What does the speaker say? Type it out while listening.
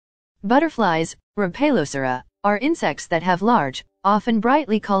Butterflies, Rhopalocera, are insects that have large, often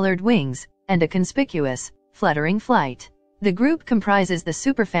brightly colored wings, and a conspicuous, fluttering flight. The group comprises the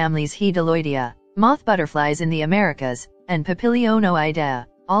superfamilies Hedaloidea, moth butterflies in the Americas, and Papilionoidea,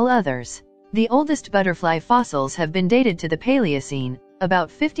 all others. The oldest butterfly fossils have been dated to the Paleocene, about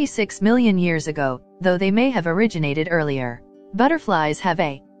 56 million years ago, though they may have originated earlier. Butterflies have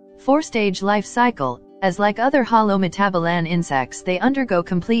a four-stage life cycle, as like other holometabolan insects they undergo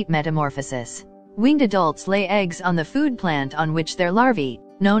complete metamorphosis. Winged adults lay eggs on the food plant on which their larvae,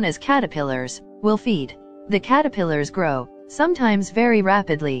 known as caterpillars, will feed. The caterpillars grow, sometimes very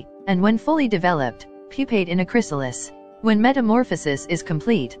rapidly, and when fully developed, pupate in a chrysalis. When metamorphosis is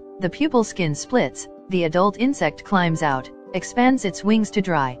complete, the pupal skin splits, the adult insect climbs out, expands its wings to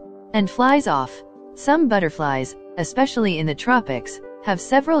dry, and flies off. Some butterflies, especially in the tropics, have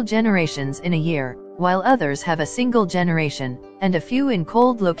several generations in a year, while others have a single generation, and a few in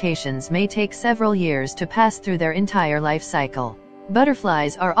cold locations may take several years to pass through their entire life cycle.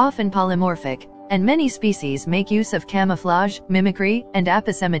 Butterflies are often polymorphic, and many species make use of camouflage, mimicry, and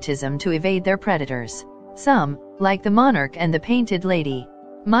aposematism to evade their predators. Some, like the monarch and the painted lady,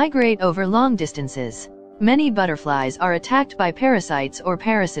 migrate over long distances. Many butterflies are attacked by parasites or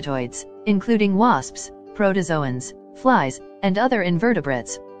parasitoids, including wasps, protozoans, flies, and other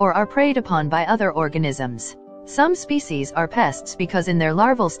invertebrates, or are preyed upon by other organisms. Some species are pests because in their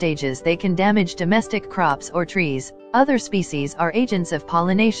larval stages they can damage domestic crops or trees. Other species are agents of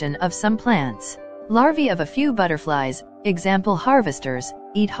pollination of some plants. Larvae of a few butterflies, example harvesters,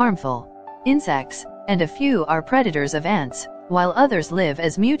 eat harmful insects, and a few are predators of ants, while others live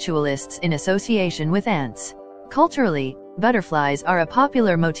as mutualists in association with ants. Culturally, butterflies are a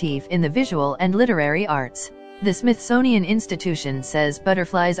popular motif in the visual and literary arts. The Smithsonian Institution says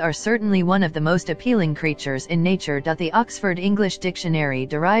butterflies are certainly one of the most appealing creatures in nature. The Oxford English Dictionary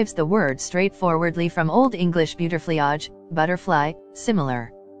derives the word straightforwardly from Old English butterfliage, butterfly,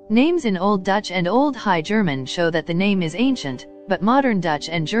 similar. Names in Old Dutch and Old High German show that the name is ancient, but modern Dutch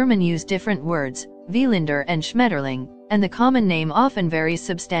and German use different words, Vielander and Schmetterling, and the common name often varies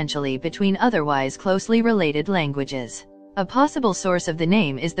substantially between otherwise closely related languages. A possible source of the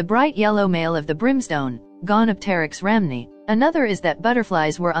name is the bright yellow male of the brimstone, Gonopteryx rhamni. Another is that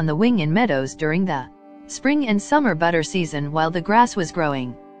butterflies were on the wing in meadows during the spring and summer butter season while the grass was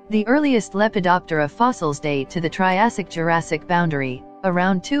growing. The earliest Lepidoptera fossils date to the Triassic-Jurassic boundary,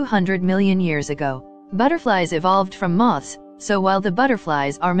 around 200 million years ago. Butterflies evolved from moths, so while the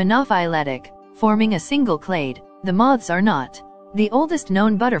butterflies are monophyletic, forming a single clade, the moths are not. The oldest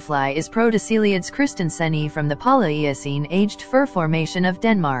known butterfly is Protoceliids christenseni from the Paleocene-aged fur formation of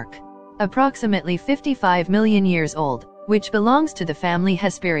Denmark, approximately 55 million years old, which belongs to the family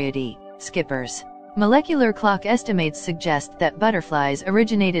Hesperiidae, skippers. Molecular clock estimates suggest that butterflies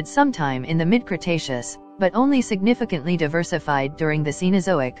originated sometime in the mid-Cretaceous, but only significantly diversified during the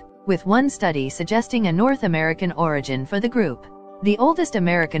Cenozoic, with one study suggesting a North American origin for the group. The oldest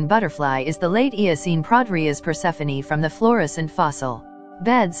American butterfly is the late Eocene Prodrias persephone from the fluorescent fossil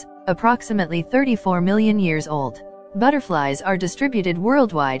beds, approximately 34 million years old. Butterflies are distributed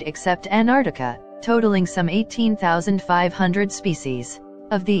worldwide except Antarctica, totaling some 18,500 species.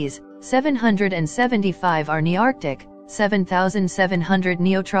 Of these, 775 are Nearctic, 7,700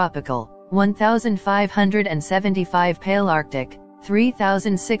 Neotropical, 1,575 Palearctic,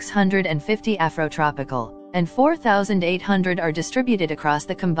 3,650 Afrotropical, and 4,800 are distributed across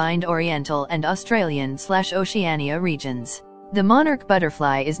the combined Oriental and Australian/Oceania regions. The monarch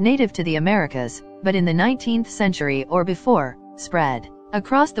butterfly is native to the Americas, but in the 19th century or before, spread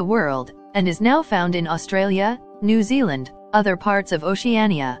across the world, and is now found in Australia, New Zealand, other parts of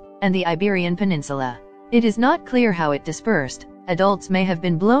Oceania, and the Iberian Peninsula. It is not clear how it dispersed. Adults may have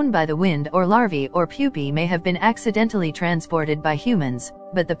been blown by the wind or larvae or pupae may have been accidentally transported by humans,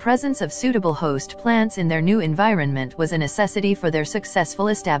 but the presence of suitable host plants in their new environment was a necessity for their successful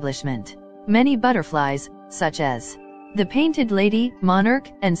establishment. Many butterflies, such as the painted lady, monarch,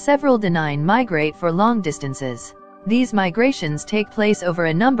 and several denine migrate for long distances. These migrations take place over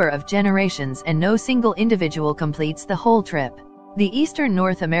a number of generations and no single individual completes the whole trip. The eastern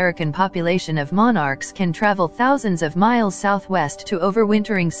North American population of monarchs can travel thousands of miles southwest to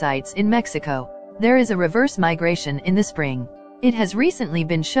overwintering sites in Mexico. There is a reverse migration in the spring. It has recently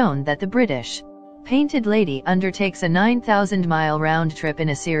been shown that the British painted lady undertakes a 9,000-mile round trip in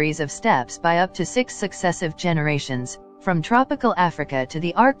a series of steps by up to 6 successive generations, from tropical Africa to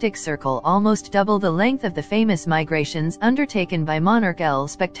the Arctic Circle, almost double the length of the famous migrations undertaken by monarch L.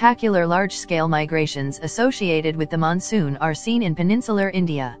 Spectacular large-scale migrations associated with the monsoon are seen in peninsular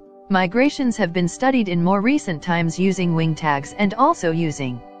India. Migrations have been studied in more recent times using wing tags and also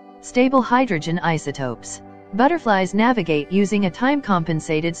using Stable hydrogen isotopes. Butterflies navigate using a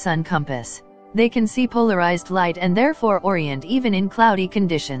time-compensated sun compass. They can see polarized light and therefore orient even in cloudy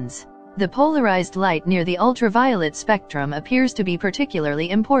conditions. The polarized light near the ultraviolet spectrum appears to be particularly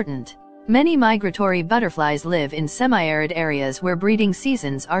important. Many migratory butterflies live in semi-arid areas where breeding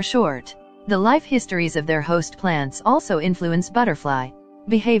seasons are short. The life histories of their host plants also influence butterfly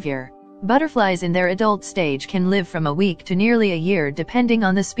behavior. Butterflies in their adult stage can live from a week to nearly a year depending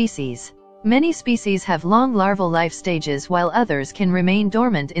on the species. Many species have long larval life stages while others can remain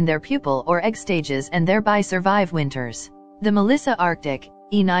dormant in their pupal or egg stages and thereby survive winters. The Melissa arctic,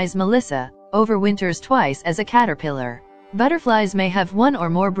 Aeneis melissa, overwinters twice as a caterpillar. Butterflies may have one or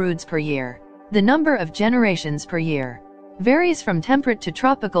more broods per year. The number of generations per year varies from temperate to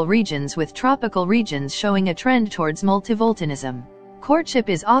tropical regions, with tropical regions showing a trend towards multivoltinism. Courtship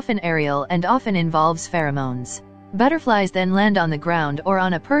is often aerial and often involves pheromones. Butterflies then land on the ground or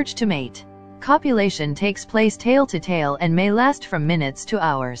on a perch to mate. Copulation takes place tail to tail and may last from minutes to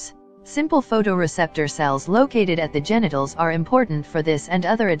hours. Simple photoreceptor cells located at the genitals are important for this and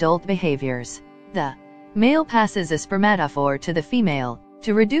other adult behaviors. The male passes a spermatophore to the female.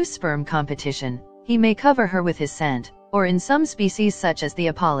 To reduce sperm competition, he may cover her with his scent, or in some species such as the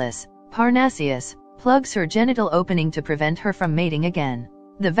Apollo parnassius, plugs her genital opening to prevent her from mating again.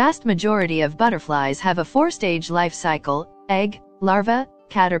 The vast majority of butterflies have a four-stage life cycle: egg, larva,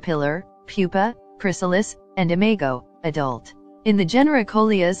 caterpillar, pupa, chrysalis, and imago, adult. In the genera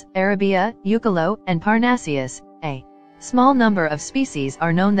Coleus, Arabia, Eucalo, and Parnassius, a small number of species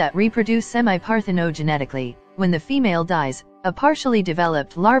are known that reproduce semi-parthenogenetically. When the female dies, a partially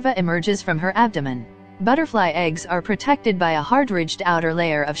developed larva emerges from her abdomen. Butterfly eggs are protected by a hard-ridged outer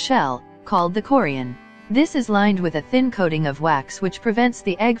layer of shell, called the chorion. This is lined with a thin coating of wax which prevents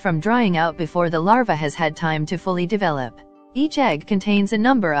the egg from drying out before the larva has had time to fully develop. Each egg contains a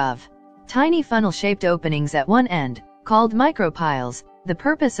number of tiny funnel-shaped openings at one end, called micropiles. The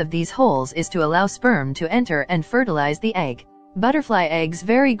purpose of these holes is to allow sperm to enter and fertilize the egg. Butterfly eggs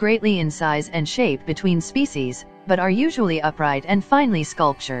vary greatly in size and shape between species, but are usually upright and finely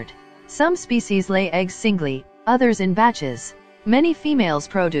sculptured. Some species lay eggs singly, others in batches. Many females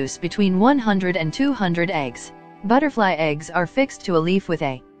produce between 100 and 200 eggs. Butterfly eggs are fixed to a leaf with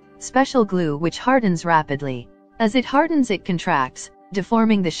a special glue which hardens rapidly. As it hardens, it contracts,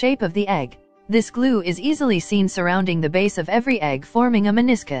 deforming the shape of the egg. This glue is easily seen surrounding the base of every egg, forming a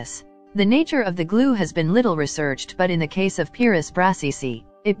meniscus. The nature of the glue has been little researched, but in the case of Pieris brassicae,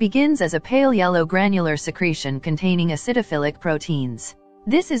 it begins as a pale yellow granular secretion containing acidophilic proteins.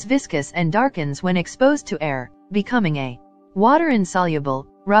 This is viscous and darkens when exposed to air, becoming a water-insoluble,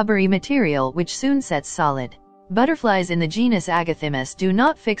 rubbery material which soon sets solid. Butterflies in the genus Agathymus do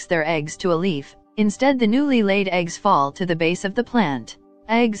not fix their eggs to a leaf. Instead, the newly laid eggs fall to the base of the plant.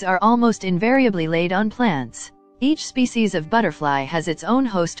 Eggs are almost invariably laid on plants. Each species of butterfly has its own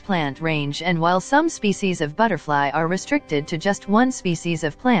host plant range, and while some species of butterfly are restricted to just one species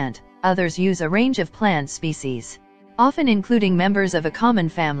of plant, others use a range of plant species, often including members of a common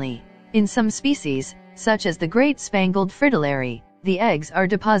family. In some species, such as the great spangled fritillary, the eggs are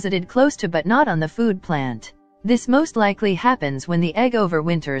deposited close to but not on the food plant. This most likely happens when the egg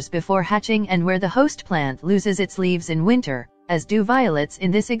overwinters before hatching and where the host plant loses its leaves in winter, as do violets in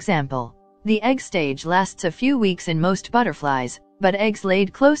this example. The egg stage lasts a few weeks in most butterflies, but eggs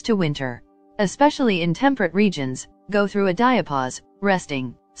laid close to winter, especially in temperate regions, go through a diapause,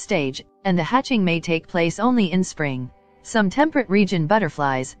 resting, stage, and the hatching may take place only in spring. Some temperate region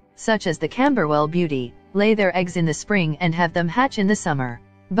butterflies, such as the Camberwell beauty, lay their eggs in the spring and have them hatch in the summer.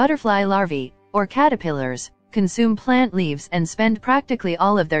 Butterfly larvae, or caterpillars, consume plant leaves and spend practically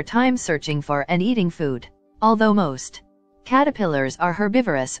all of their time searching for and eating food. Although most caterpillars are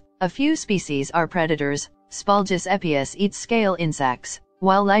herbivorous, a few species are predators. Spalgus epius eats scale insects,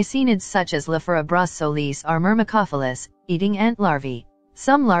 while lycaenids such as Lephora solis are myrmecophilous, eating ant larvae.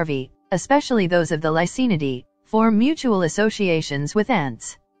 Some larvae, especially those of the Lycaenidae, form mutual associations with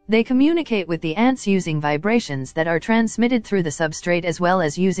ants. They communicate with the ants using vibrations that are transmitted through the substrate as well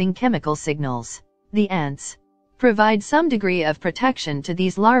as using chemical signals. The ants provide some degree of protection to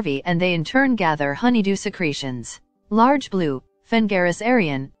these larvae, and they in turn gather honeydew secretions. Large blue, Phengaris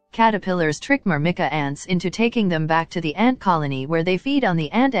arion, caterpillars trick Myrmica ants into taking them back to the ant colony where they feed on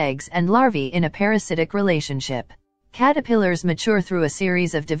the ant eggs and larvae in a parasitic relationship. Caterpillars mature through a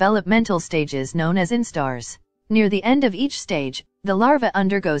series of developmental stages known as instars. Near the end of each stage, the larva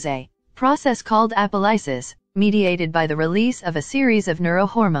undergoes a process called apolysis, mediated by the release of a series of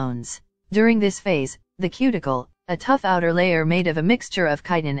neurohormones. During this phase, the cuticle, a tough outer layer made of a mixture of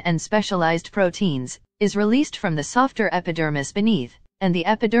chitin and specialized proteins, is released from the softer epidermis beneath. and the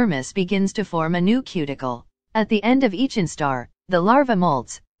epidermis begins to form a new cuticle. At the end of each instar, the larva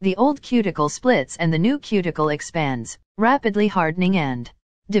molts, the old cuticle splits and the new cuticle expands, rapidly hardening and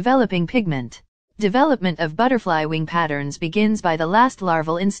developing pigment. Development of butterfly wing patterns begins by the last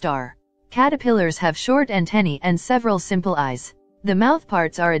larval instar. Caterpillars have short antennae and several simple eyes. The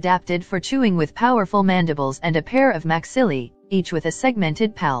mouthparts are adapted for chewing with powerful mandibles and a pair of maxillae, each with a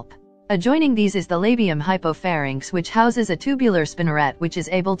segmented palp. Adjoining these is the labium hypopharynx, which houses a tubular spinneret which is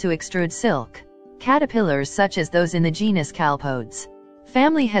able to extrude silk. Caterpillars such as those in the genus Calpodes,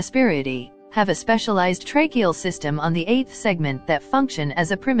 family Hesperiidae, have a specialized tracheal system on the 8th segment that function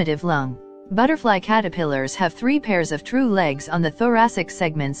as a primitive lung. Butterfly caterpillars have 3 pairs of true legs on the thoracic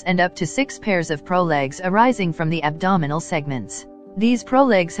segments and up to 6 pairs of prolegs arising from the abdominal segments. These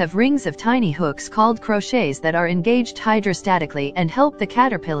prolegs have rings of tiny hooks called crochets that are engaged hydrostatically and help the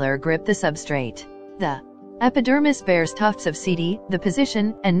caterpillar grip the substrate. The epidermis bears tufts of setae, the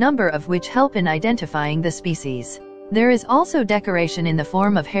position and number of which help in identifying the species. There is also decoration in the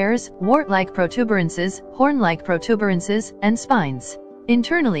form of hairs, wart-like protuberances, horn-like protuberances, and spines.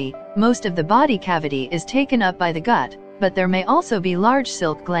 Internally, most of the body cavity is taken up by the gut, but there may also be large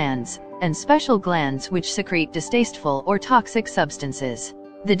silk glands, and special glands which secrete distasteful or toxic substances.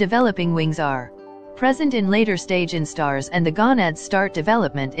 The developing wings are present in later stage instars, and the gonads start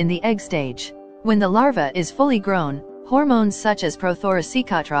development in the egg stage. When the larva is fully grown, hormones such as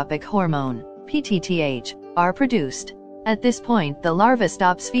prothoracicotropic hormone, PTTH, are produced. At this point the larva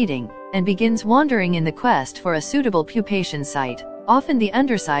stops feeding, and begins wandering in the quest for a suitable pupation site, often the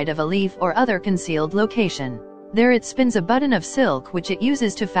underside of a leaf or other concealed location. There it spins a button of silk which it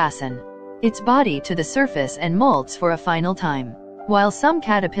uses to fasten its body to the surface and molts for a final time. While some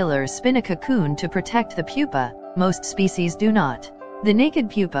caterpillars spin a cocoon to protect the pupa, most species do not. The naked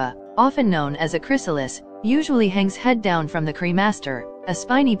pupa, often known as a chrysalis, usually hangs head down from the cremaster, a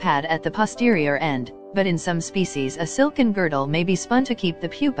spiny pad at the posterior end, but in some species a silken girdle may be spun to keep the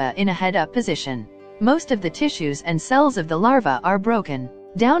pupa in a head-up position. Most of the tissues and cells of the larva are broken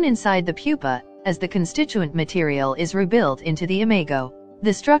down inside the pupa, as the constituent material is rebuilt into the imago.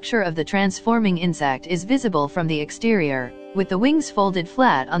 The structure of the transforming insect is visible from the exterior, with the wings folded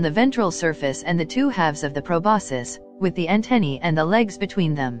flat on the ventral surface and the 2 halves of the proboscis, with the antennae and the legs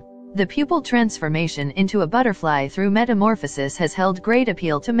between them. The pupal transformation into a butterfly through metamorphosis has held great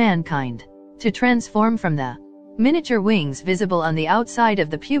appeal to mankind. To transform from the miniature wings visible on the outside of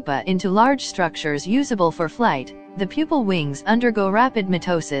the pupa into large structures usable for flight, the pupal wings undergo rapid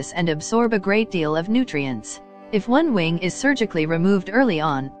mitosis and absorb a great deal of nutrients. If one wing is surgically removed early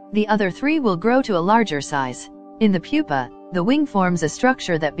on, the other 3 will grow to a larger size. In the pupa, the wing forms a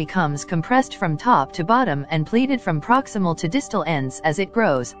structure that becomes compressed from top to bottom and pleated from proximal to distal ends as it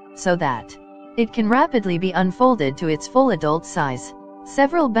grows, so that it can rapidly be unfolded to its full adult size.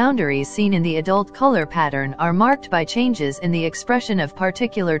 Several boundaries seen in the adult color pattern are marked by changes in the expression of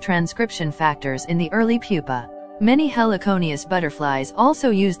particular transcription factors in the early pupa. Many heliconius butterflies also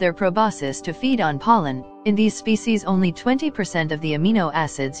use their proboscis to feed on pollen. In these species only 20% of the amino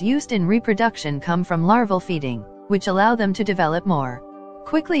acids used in reproduction come from larval feeding, which allow them to develop more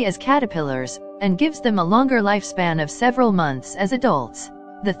quickly as caterpillars, and gives them a longer lifespan of several months as adults.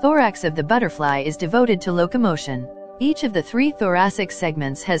 The thorax of the butterfly is devoted to locomotion. Each of the 3 thoracic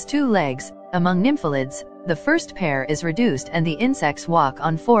segments has 2 legs. Among nymphalids, the first pair is reduced and the insects walk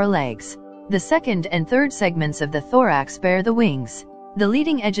on 4 legs. The second and third segments of the thorax bear the wings. The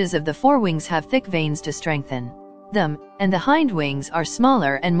leading edges of the forewings have thick veins to strengthen them, and the hind wings are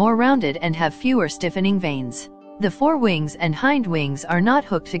smaller and more rounded and have fewer stiffening veins. The forewings and hind wings are not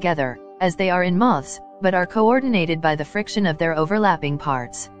hooked together, as they are in moths, but are coordinated by the friction of their overlapping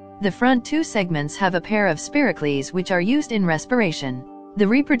parts. The front 2 segments have a pair of spiracles which are used in respiration. The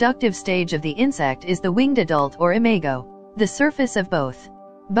reproductive stage of the insect is the winged adult or imago. The surface of both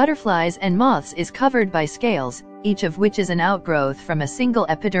butterflies and moths is covered by scales, each of which is an outgrowth from a single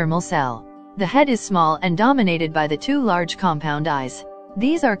epidermal cell. The head is small and dominated by the 2 large compound eyes.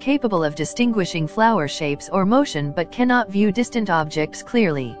 These are capable of distinguishing flower shapes or motion but cannot view distant objects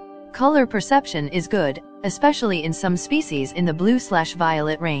clearly. Color perception is good, especially in some species in the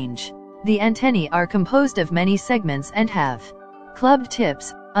blue/violet range. The antennae are composed of many segments and have clubbed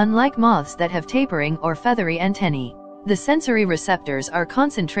tips, unlike moths that have tapering or feathery antennae. The sensory receptors are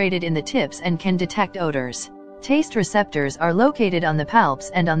concentrated in the tips and can detect odors. Taste receptors are located on the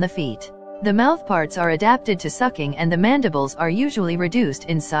palps and on the feet. The mouthparts are adapted to sucking and the mandibles are usually reduced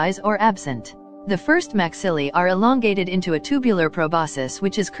in size or absent. The first maxillae are elongated into a tubular proboscis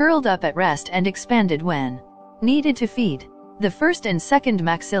which is curled up at rest and expanded when needed to feed. The first and second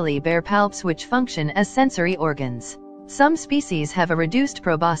maxillae bear palps which function as sensory organs. Some species have a reduced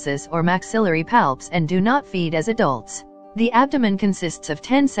proboscis or maxillary palps and do not feed as adults. The abdomen consists of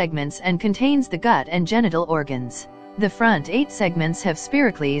 10 segments and contains the gut and genital organs. The front 8 segments have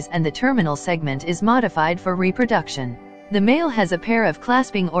spiracles and the terminal segment is modified for reproduction. The male has a pair of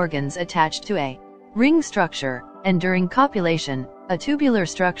clasping organs attached to a ring structure, and during copulation, a tubular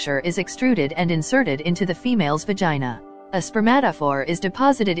structure is extruded and inserted into the female's vagina. A spermatophore is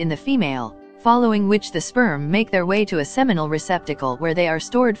deposited in the female, following which the sperm make their way to a seminal receptacle where they are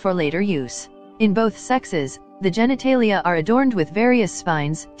stored for later use. In both sexes, the genitalia are adorned with various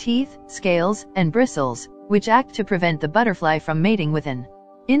spines, teeth, scales, and bristles, which act to prevent the butterfly from mating with an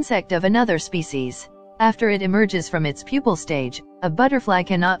insect of another species. After it emerges from its pupal stage, a butterfly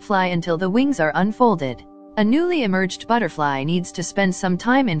cannot fly until the wings are unfolded. A newly emerged butterfly needs to spend some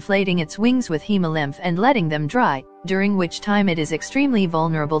time inflating its wings with hemolymph and letting them dry, during which time it is extremely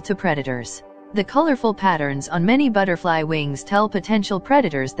vulnerable to predators. The colorful patterns on many butterfly wings tell potential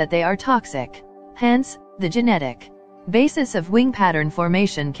predators that they are toxic. Hence, the genetic basis of wing pattern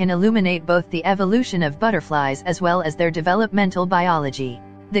formation can illuminate both the evolution of butterflies as well as their developmental biology.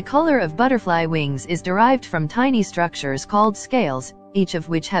 The color of butterfly wings is derived from tiny structures called scales, each of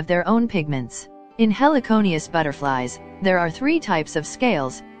which have their own pigments. In heliconius butterflies, there are 3 types of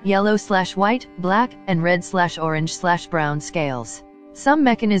scales: yellow/white, black, and red/orange/brown scales. Some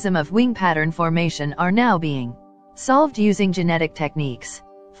mechanism of wing pattern formation are now being solved using genetic techniques.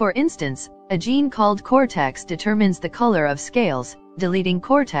 For instance, a gene called cortex determines the color of scales, deleting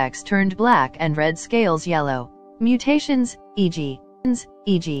cortex turned black and red scales yellow. Mutations, e.g.